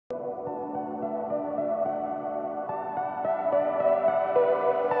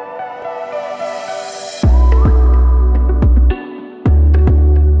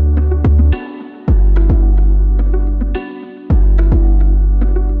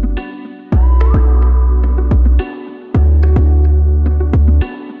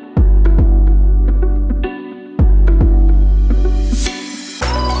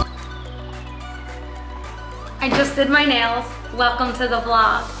nails. Welcome to the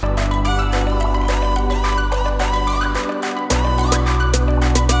vlog.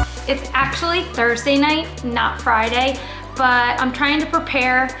 It's actually Thursday night, not Friday, but I'm trying to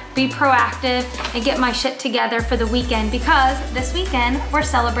prepare, be proactive, and get my shit together for the weekend because this weekend we're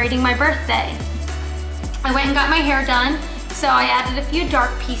celebrating my birthday. I went and got my hair done, so I added a few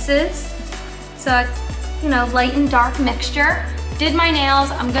dark pieces. So, you know, light and dark mixture. Did my nails,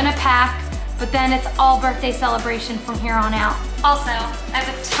 I'm gonna pack, but then it's all birthday celebration from here on out. Also, I have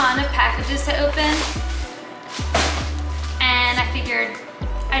a ton of packages to open, and I figured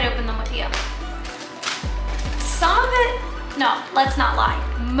I'd open them with you. Some of it, no, let's not lie.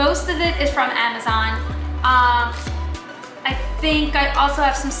 Most of it is from Amazon. I think I also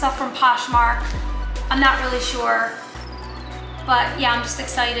have some stuff from Poshmark. I'm not really sure. But yeah, I'm just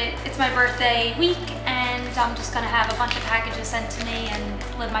excited. It's my birthday week and I'm just gonna have a bunch of packages sent to me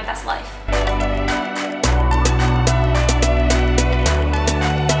and live my best life.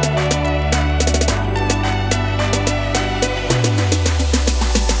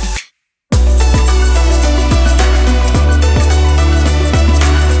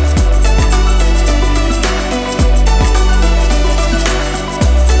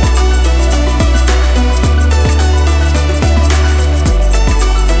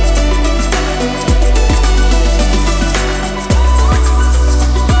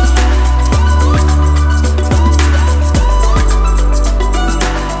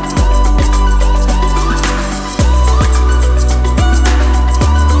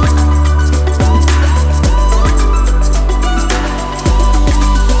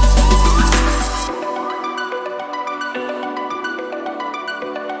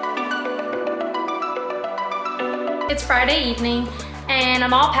 It's Friday evening and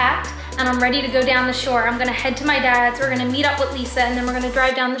I'm all packed and I'm ready to go down the shore. I'm gonna head to my dad's, we're gonna meet up with Lisa, and then we're gonna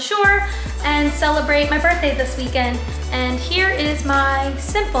drive down the shore and celebrate my birthday this weekend. And here is my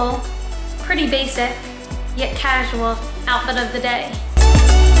simple, pretty basic, yet casual outfit of the day.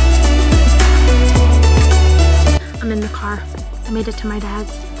 I'm in the car. I made it to my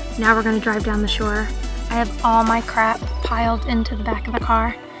dad's. Now we're gonna drive down the shore. I have all my crap piled into the back of the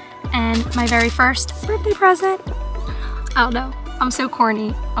car and my very first birthday present. Oh no, I'm so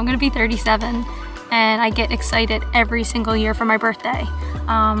corny. I'm gonna be 37 and I get excited every single year for my birthday.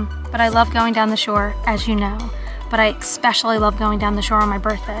 But I love going down the shore, as you know, but I especially love going down the shore on my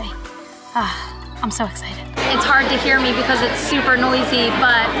birthday. I'm so excited. It's hard to hear me because it's super noisy,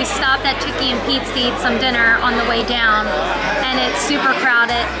 but we stopped at Chicky and Pete's to eat some dinner on the way down and it's super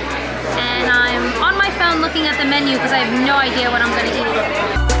crowded. And I'm on my phone looking at the menu because I have no idea what I'm gonna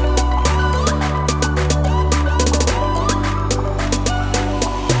eat.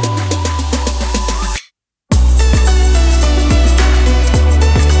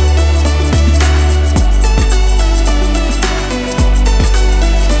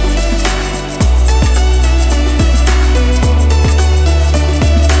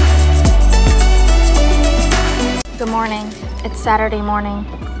 Good morning. It's Saturday morning.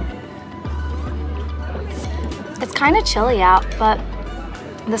 It's kind of chilly out, but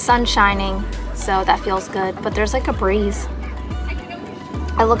the sun's shining, so that feels good. But there's like a breeze.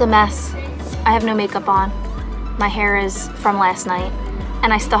 I look a mess. I have no makeup on. My hair is from last night,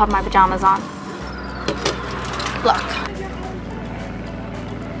 and I still have my pajamas on. Look.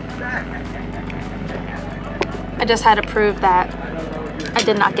 I just had to prove that I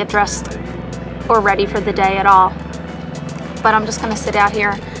did not get dressed or ready for the day at all. But I'm just gonna sit out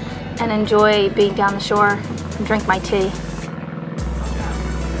here and enjoy being down the shore and drink my tea.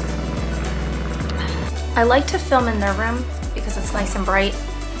 I like to film in their room because it's nice and bright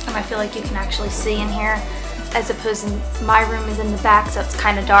and I feel like you can actually see in here, as opposed to my room is in the back, so it's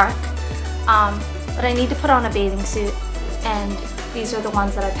kind of dark. But I need to put on a bathing suit and these are the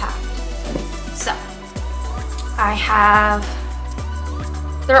ones that I packed. So I have,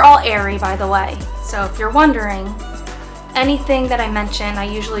 they're all Aerie, by the way. So if you're wondering, anything that I mention, I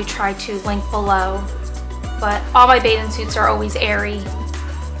usually try to link below, but all my bathing suits are always Aerie,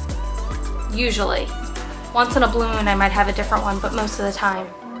 usually. Once in a blue moon I might have a different one, but most of the time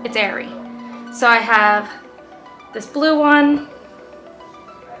it's Aerie. So I have this blue one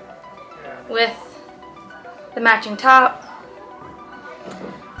with the matching top.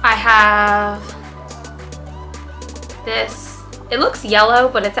 I have this, it looks yellow,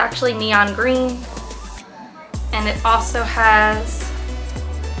 but it's actually neon green. And it also has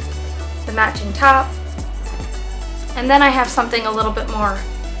the matching top. And then I have something a little bit more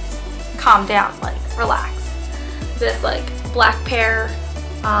calm down, like relax. This like black pair,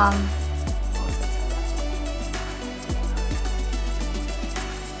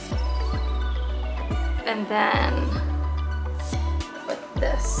 and then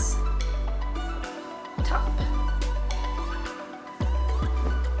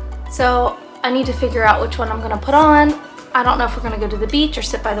So I need to figure out which one I'm gonna put on. I don't know if we're gonna go to the beach or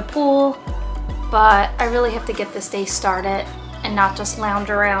sit by the pool, but I really have to get this day started and not just lounge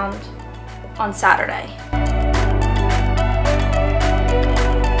around on Saturday.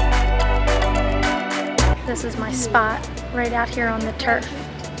 This is my spot right out here on the turf.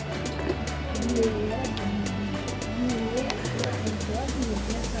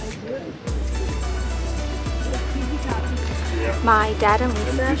 My dad and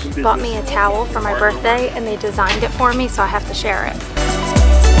Lisa bought me a towel for my birthday and they designed it for me, so I have to share it.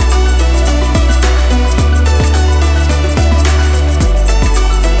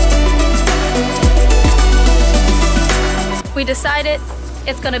 We decided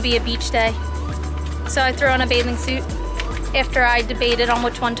it's gonna be a beach day. So I threw on a bathing suit after I debated on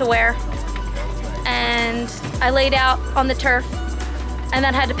which one to wear. And I laid out on the turf and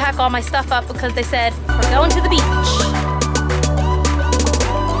then had to pack all my stuff up because they said, we're going to the beach.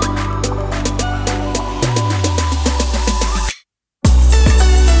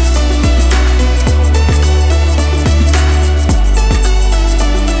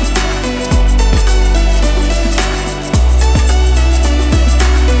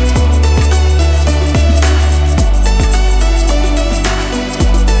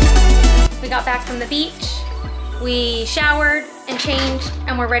 Back from the beach, we showered and changed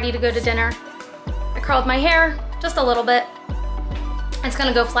and we're ready to go to dinner. I curled my hair just a little bit. It's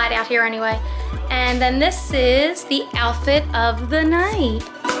gonna go flat out here anyway. And then this is the outfit of the night.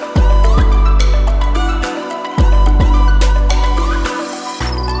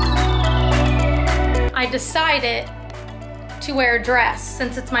 I decided to wear a dress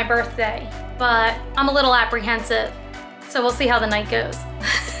since it's my birthday, but I'm a little apprehensive, so we'll see how the night goes.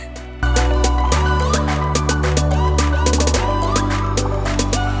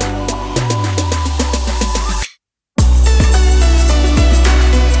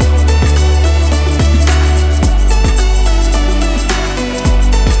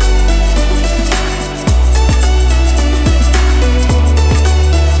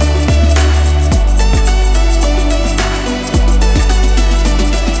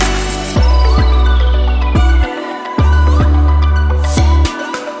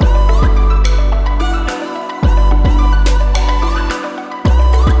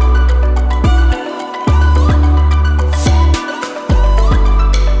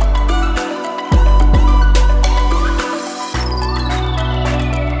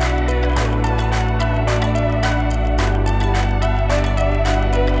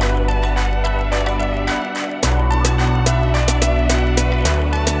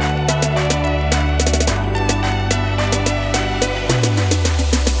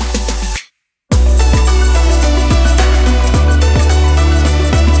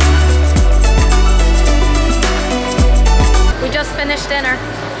 Dinner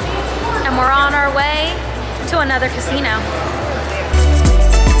and we're on our way to another casino.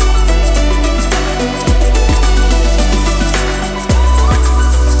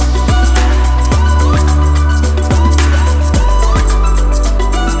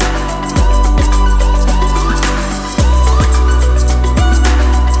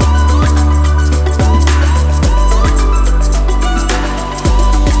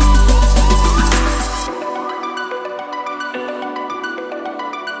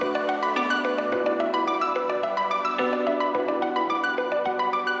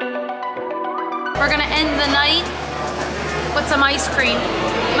 We're gonna end the night with some ice cream.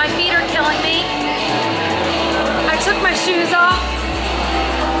 My feet are killing me. I took my shoes off.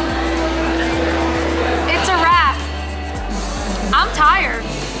 It's a wrap. I'm tired.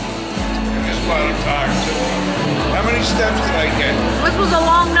 Guess what? I'm tired too. How many steps did I get? This was a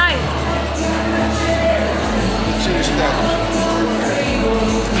long night. Let's see the steps.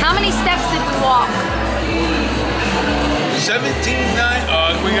 How many steps did we walk?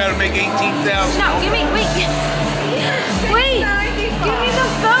 17,900. We gotta make 18,000. No, give me, wait. Wait, give me the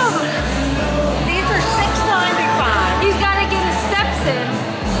phone. These are $6.95. He's gotta get his steps in.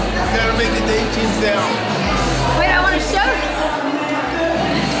 We gotta make it to 18,000. Wait, I wanna show you.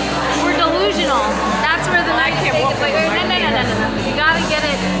 We're delusional. That's where the night can't walk. Wait, no. You gotta get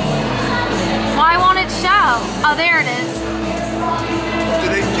it. Why won't it show? Oh, there it is.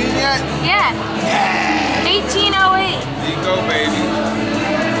 Did 18 yet? Yeah. Yeah. 1808. There you go, baby.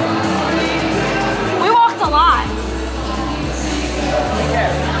 We walked a lot.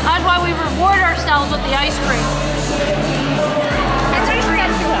 That's why we reward ourselves with the ice cream. It's a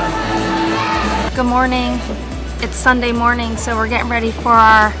treat. Good morning. It's Sunday morning, so we're getting ready for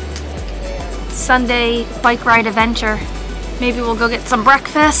our Sunday bike ride adventure. Maybe we'll go get some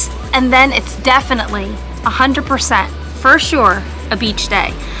breakfast, and then it's definitely 100% for sure a beach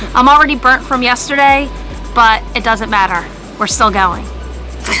day. I'm already burnt from yesterday, but it doesn't matter. We're still going.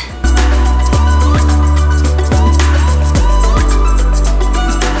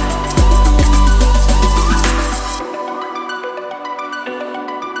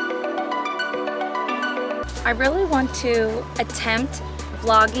 I really want to attempt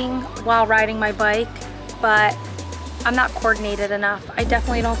vlogging while riding my bike, but I'm not coordinated enough. I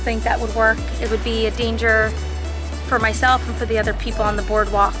definitely don't think that would work. It would be a danger for myself and for the other people on the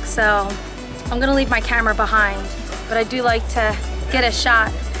boardwalk, so I'm gonna leave my camera behind, but I do like to get a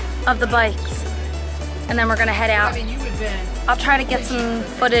shot of the bikes, and then we're gonna head out. I'll try to get some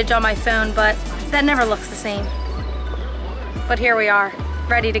footage on my phone, but that never looks the same. But here we are,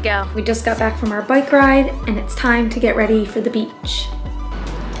 ready to go. We just got back from our bike ride, and it's time to get ready for the beach.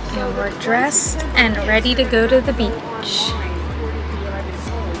 And we're dressed and ready to go to the beach.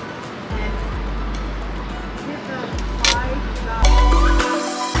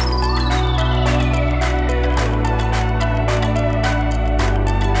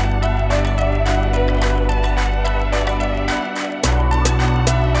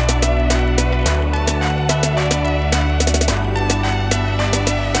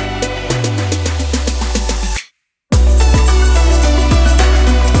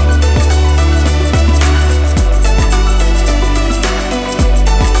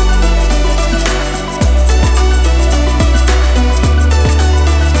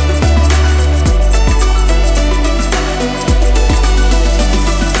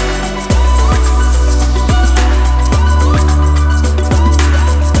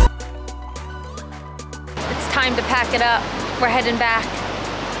 Time to pack it up. We're heading back.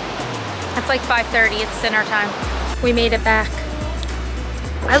 It's like 5:30, it's dinner time. We made it back.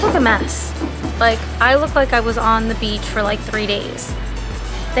 I look a mess. Like, I look like I was on the beach for like 3 days.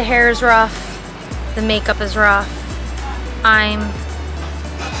 The hair is rough, the makeup is rough. I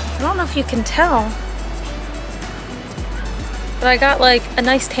don't know if you can tell, but I got like a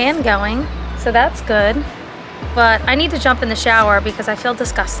nice tan going, so that's good. But I need to jump in the shower because I feel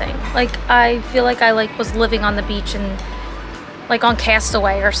disgusting. Like, I feel like I was living on the beach and like on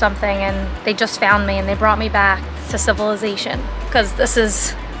Castaway or something, and they just found me and they brought me back to civilization, because this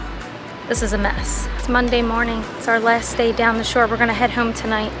is a mess. It's Monday morning. It's our last day down the shore. We're gonna head home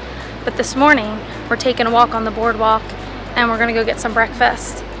tonight. But this morning, we're taking a walk on the boardwalk and we're gonna go get some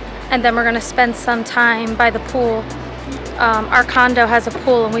breakfast. And then we're gonna spend some time by the pool. Our condo has a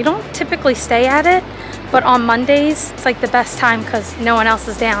pool and we don't typically stay at it, but on Mondays, it's like the best time because no one else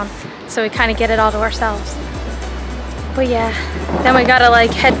is down. So we kind of get it all to ourselves. But yeah, then we gotta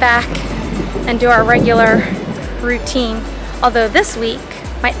like head back and do our regular routine. Although this week,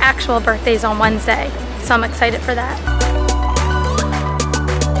 my actual birthday's on Wednesday, so I'm excited for that.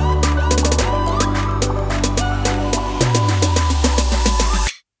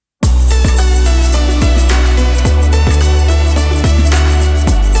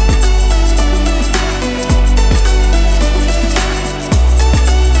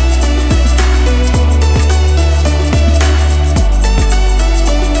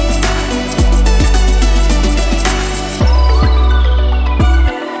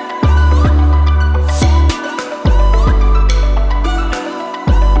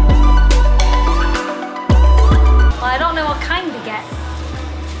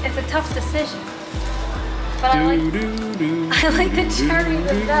 It's a tough decision, but I like the cherry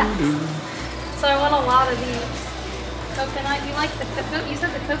the best. So I want a lot of these. Coconut, you like you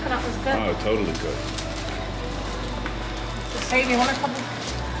said the coconut was good. Oh, totally good. Hey, do you want a couple?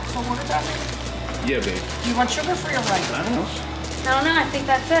 So what is that? Yeah, babe. Do you want sugar free or regular? I don't know. I don't know, I think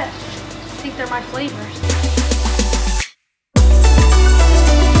that's it. I think they're my flavors.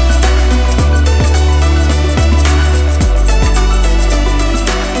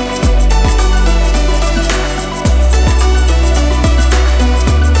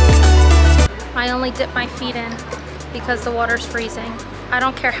 I only dip my feet in because the water's freezing. I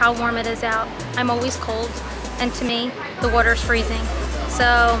don't care how warm it is out. I'm always cold, and to me, the water's freezing.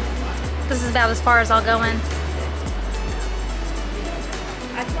 So this is about as far as I'll go in.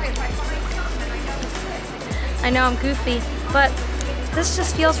 I know I'm goofy, but this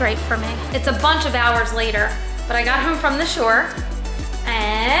just feels right for me. It's a bunch of hours later, but I got home from the shore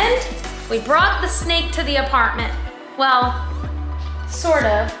and we brought the snake to the apartment. Well, sort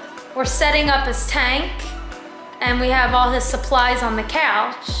of. We're setting up his tank and we have all his supplies on the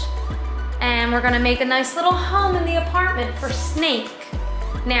couch, and we're gonna make a nice little home in the apartment for Snake.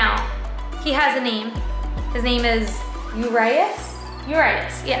 Now, he has a name. His name is Urias?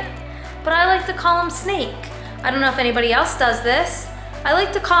 Urias, yeah. But I like to call him Snake. I don't know if anybody else does this. I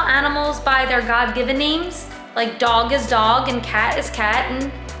like to call animals by their God-given names. Like dog is dog and cat is cat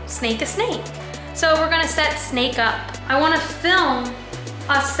and snake is snake. So we're gonna set snake up. I wanna film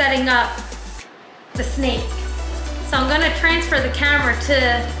us setting up the snake. So I'm gonna transfer the camera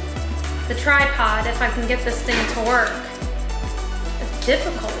to the tripod if I can get this thing to work. It's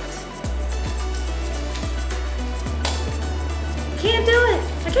difficult. I can't do it.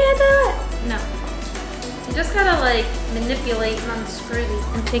 I can't do it. No. You just gotta like manipulate and unscrew these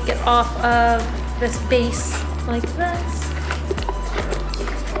and take it off of this base like this.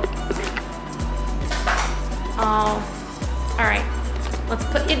 Oh, all right. Let's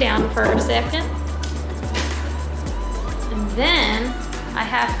put you down for a second. And then I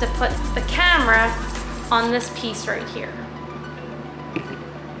have to put the camera on this piece right here.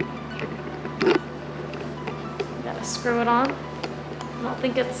 Gotta screw it on. I don't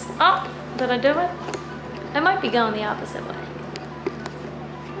think it's, oh, did I do it? I might be going the opposite way.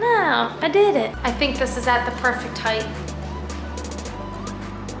 No, I did it. I think this is at the perfect height.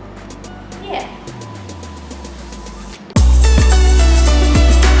 Yeah.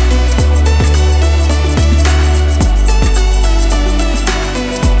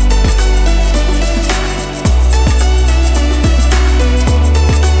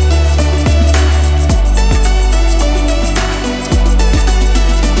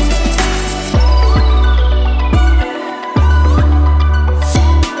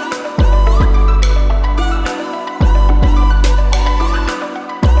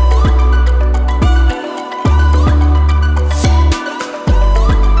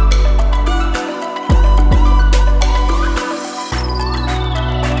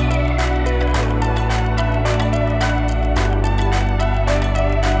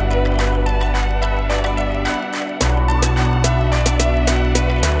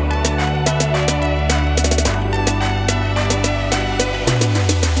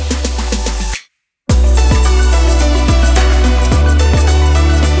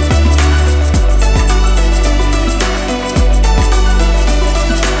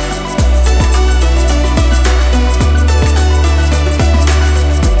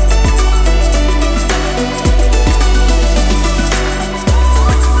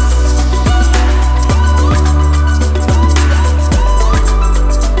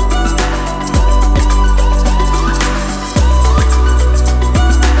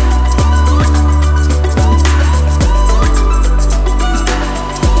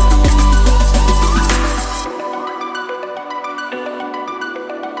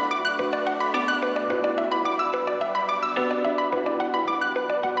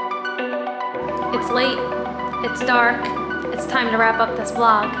 It's late, it's dark, it's time to wrap up this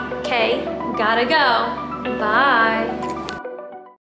vlog. Okay, gotta go. Bye.